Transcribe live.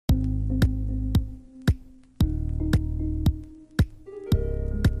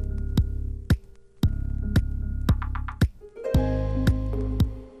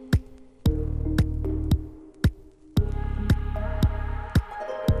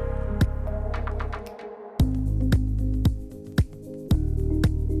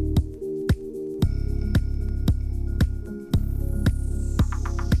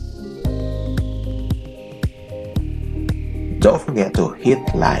Don't forget to hit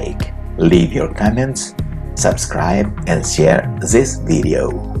like, leave your comments, subscribe, and share this video.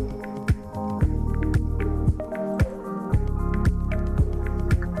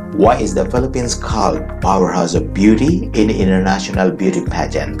 Why is the Philippines called Powerhouse of Beauty in the International Beauty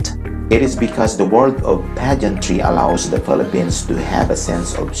Pageant? It is because the world of pageantry allows the Philippines to have a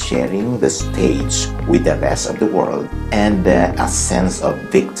sense of sharing the stage with the rest of the world and a sense of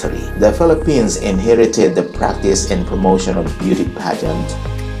victory. The Philippines inherited the practice and promotion of beauty pageant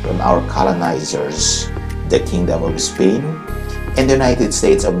from our colonizers, the Kingdom of Spain and the United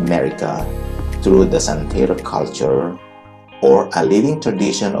States of America, through the santero culture, or a living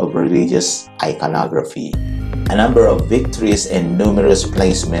tradition of religious iconography. A number of victories and numerous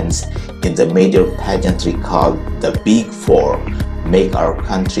placements in the major pageantry called the Big Four make our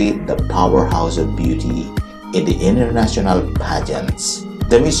country the powerhouse of beauty in the international pageants.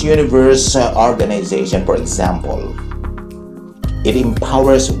 The Miss Universe organization, for example, it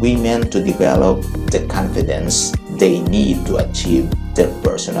empowers women to develop the confidence they need to achieve their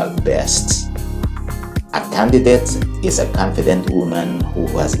personal bests. A candidate is a confident woman who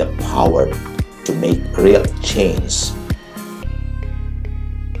has the power to make real change.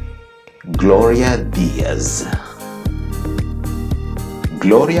 Gloria Diaz.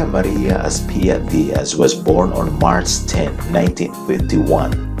 Gloria Maria Aspia Diaz was born on March 10,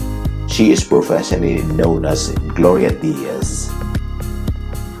 1951. She is professionally known as Gloria Diaz,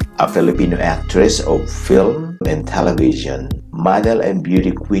 a Filipino actress of film and television, model and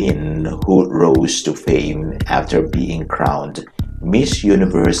beauty queen who rose to fame after being crowned Miss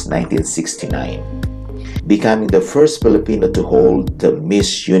Universe 1969, becoming the first Filipino to hold the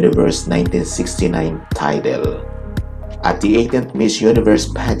Miss Universe 1969 title. At the 18th Miss Universe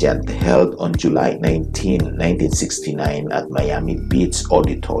pageant held on July 19, 1969 at Miami Beach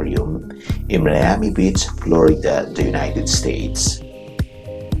Auditorium in Miami Beach, Florida, the United States.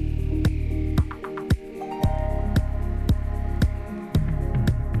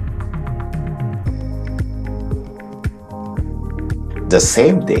 The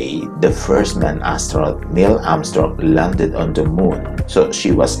same day, the first man astronaut Neil Armstrong landed on the moon, so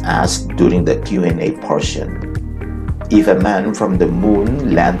she was asked during the Q&A portion, if a man from the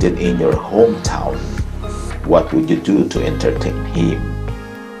moon landed in your hometown, what would you do to entertain him?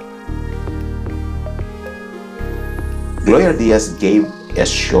 Gloria Diaz gave a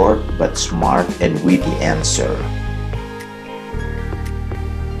short but smart and witty answer.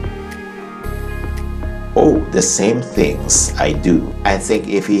 Oh, the same things I do. I think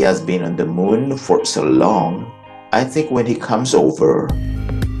if he has been on the moon for so long, I think when he comes over,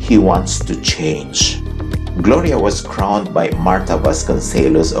 he wants to change. Gloria was crowned by Marta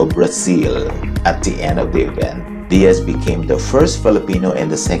Vasconcelos of Brazil. At the end of the event, Diaz became the first Filipino and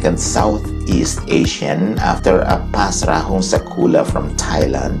the second Southeast Asian after a Pasrahong Sakula from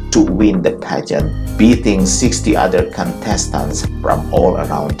Thailand to win the pageant, beating 60 other contestants from all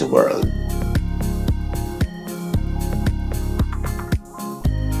around the world.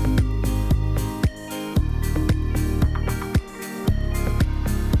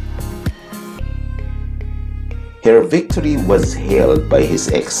 Her victory was hailed by His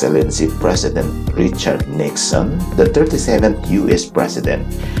Excellency President Richard Nixon, the 37th U.S. President,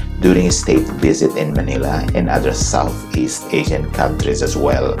 during his state visit in Manila and other Southeast Asian countries as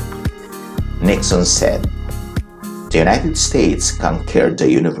well. Nixon said, "The United States conquered the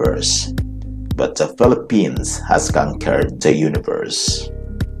universe, but the Philippines has conquered the universe."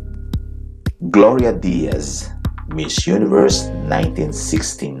 Gloria Diaz, Miss Universe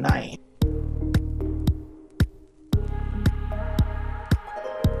 1969.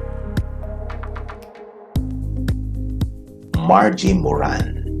 Margie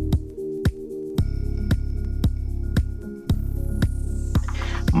Moran.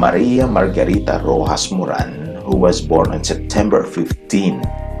 Maria Margarita Rojas Moran, who was born on September 15,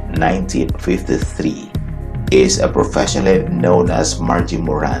 1953, is a professionally known as Margie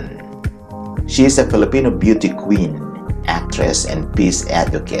Moran. She is a Filipino beauty queen, actress, and peace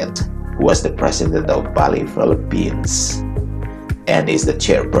advocate who was the president of Ballet Philippines and is the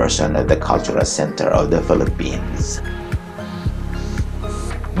chairperson of the Cultural Center of the Philippines.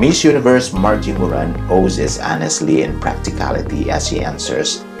 Miss Universe Margie Moran oozes honestly and practicality as she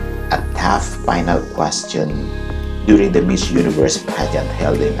answers a tough final question during the Miss Universe pageant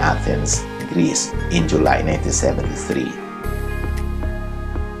held in Athens, Greece in July 1973.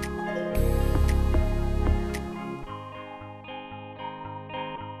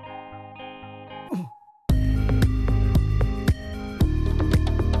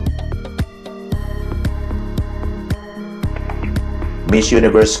 Miss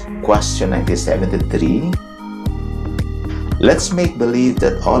Universe question 1973. Let's make believe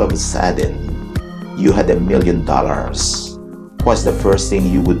that all of a sudden you had $1 million. What's the first thing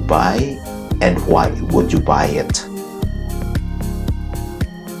you would buy, and why would you buy it?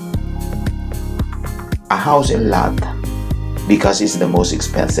 A house and lot, because it's the most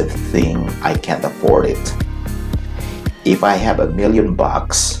expensive thing. I can't afford it. If I have $1 million,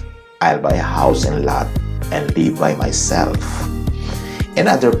 I'll buy a house and lot and live by myself and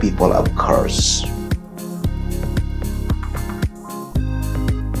other people, of course.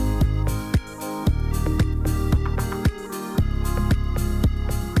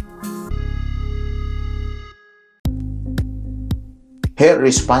 Her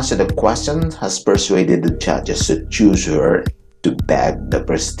response to the question has persuaded the judges to choose her to bag the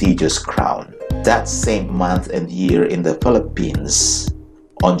prestigious crown. That same month and year in the Philippines,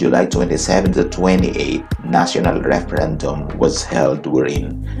 on July 27 to 28, national referendum was held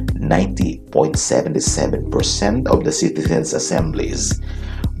wherein 90.77% of the citizens' assemblies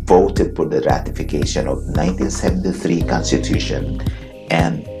voted for the ratification of 1973 Constitution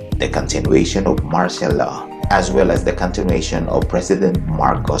and the continuation of martial law, as well as the continuation of President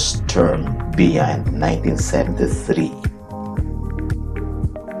Marcos' term beyond 1973.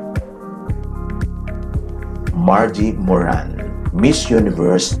 Margie Moran, Miss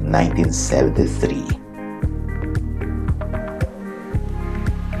Universe 1973.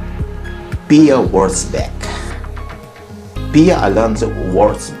 Pia Wurtzbeck. Pia Alonzo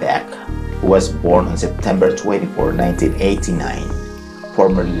Wurtzbeck was born on September 24, 1989,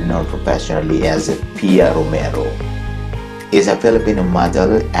 formerly known professionally as Pia Romero, is a Filipino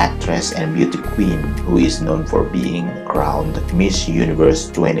model, actress, and beauty queen who is known for being crowned Miss Universe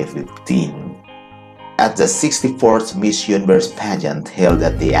 2015 at the 64th Miss Universe pageant held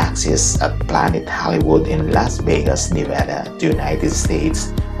at the Axis at Planet Hollywood in Las Vegas, Nevada, United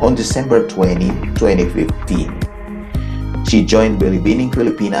States on December 20, 2015. She joined Binibining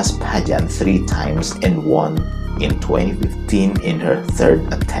Filipinas pageant 3 times and won in 2015 in her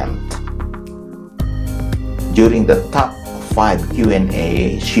 3rd attempt. During the top 5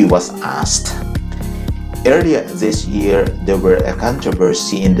 Q&A, she was asked, "Earlier this year, there were a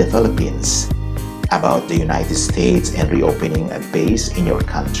controversy in the Philippines about the United States and reopening a base in your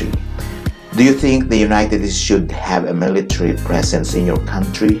country. Do you think the United States should have a military presence in your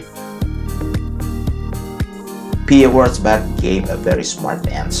country?" Pia Wurtzbeck gave a very smart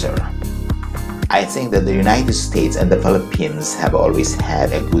answer. "I think that the United States and the Philippines have always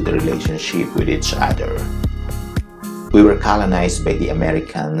had a good relationship with each other. We were colonized by the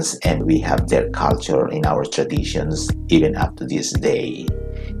Americans and we have their culture and our traditions even up to this day.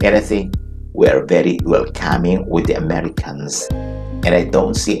 And I think we are very welcoming with the Americans, and I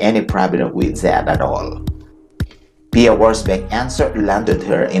don't see any problem with that at all." Pia Wurtzbeck's answer landed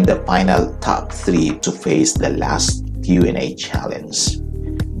her in the final top 3 to face the last Q&A challenge.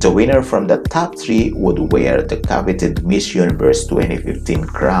 The winner from the top 3 would wear the coveted Miss Universe 2015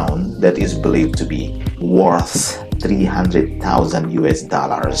 crown that is believed to be worth $300,000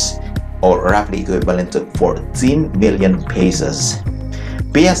 US, or roughly equivalent to 14 million pesos.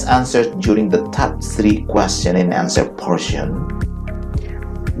 Pia's answer during the top 3 question and answer portion: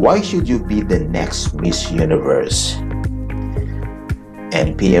 "Why should you be the next Miss Universe?"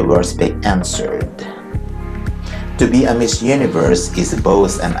 And Pia Wurtzbeck answered, "To be a Miss Universe is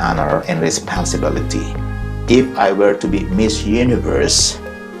both an honor and responsibility. If I were to be Miss Universe,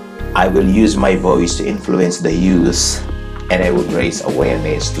 I will use my voice to influence the youth, and I would raise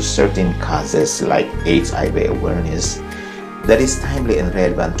awareness to certain causes like HIV awareness that is timely and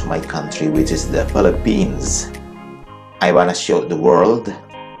relevant to my country, which is the Philippines. I want to show the world,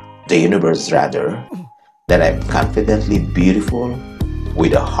 the universe rather, that I'm confidently beautiful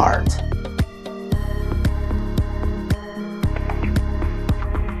with a heart."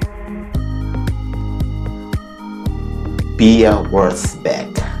 Pia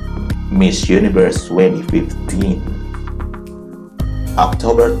Wurtzbeck, Miss Universe 2015.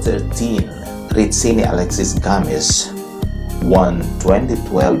 October 13, Ritzini Alexis Gomez won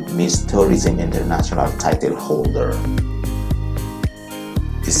 2012 Miss Tourism International title holder.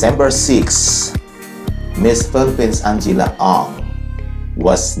 December 6, Miss Philippines Angela Ong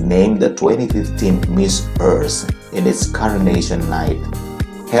was named the 2015 Miss Earth in its coronation night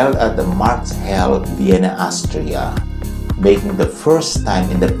held at the Markthal, Vienna, Austria, making the first time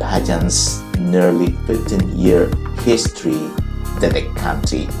in the pageant's nearly 15-year history that a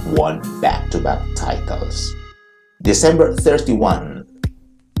country won back-to-back titles. December 31,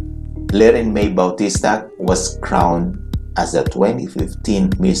 Lerin May Bautista was crowned as the 2015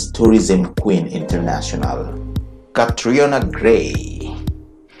 Miss Tourism Queen International. Catriona Gray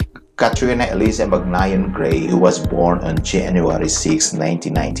Katrina Elisa Magnayon Gray, who was born on January 6,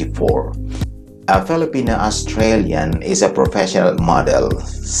 1994. A Filipino-Australian, is a professional model,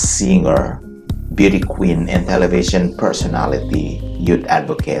 singer, beauty queen, and television personality, youth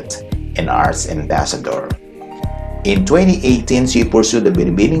advocate, and arts ambassador. In 2018, she pursued the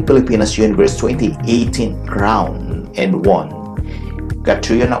Binibining Filipinas Universe 2018 crown and won.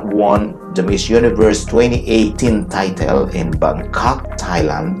 Katrina won the Miss Universe 2018 title in Bangkok,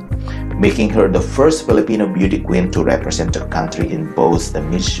 Thailand, making her the first Filipino beauty queen to represent the country in both the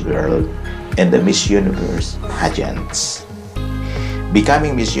Miss World and the Miss Universe pageants.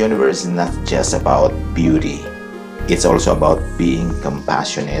 Becoming Miss Universe is not just about beauty. It's also about being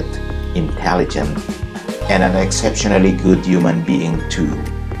compassionate, intelligent, and an exceptionally good human being too.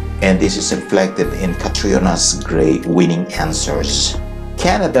 And this is reflected in Katrina's Gray winning answers.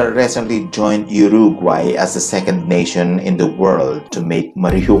 Canada recently joined Uruguay as the second nation in the world to make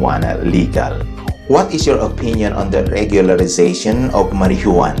marijuana legal. What is your opinion on the regularization of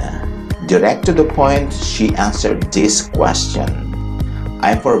marijuana? Direct to the point, she answered this question.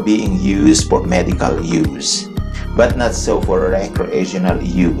 I'm for being used for medical use, but not so for recreational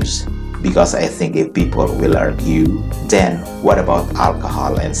use, because I think if people will argue, then what about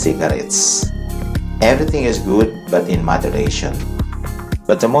alcohol and cigarettes? Everything is good, but in moderation.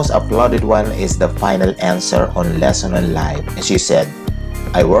 But the most applauded one is the final answer on lesson on life. She said,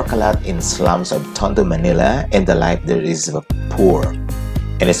 I work a lot in slums of Tondo, Manila, and the life there is poor.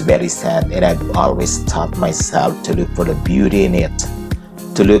 And it's very sad, and I've always taught myself to look for the beauty in it,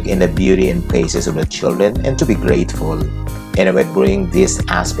 to look in the beauty in faces of the children, and to be grateful. And I would bring this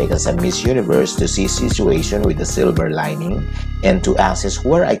aspect as a Miss Universe to see situation with a silver lining and to access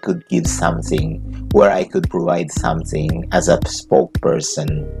where I could give something, where I could provide something as a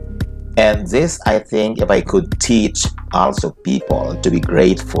spokesperson. And this, I think, if I could teach also people to be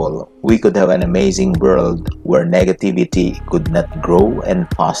grateful, we could have an amazing world where negativity could not grow and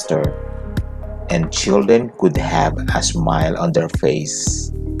foster, and children could have a smile on their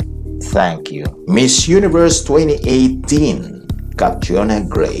face. Thank you. Miss Universe 2018, Katrina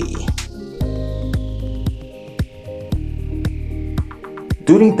Gray.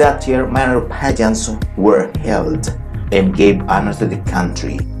 During that year, minor pageants were held and gave honor to the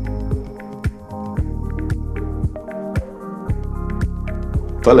country.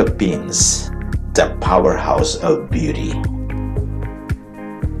 Philippines, the powerhouse of beauty.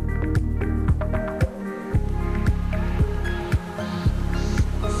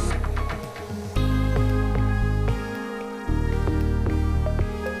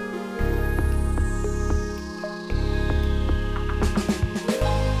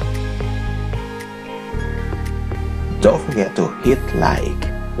 Don't forget to hit like,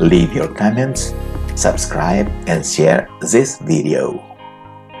 leave your comments, subscribe, and share this video.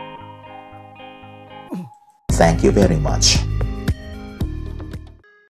 Thank you very much.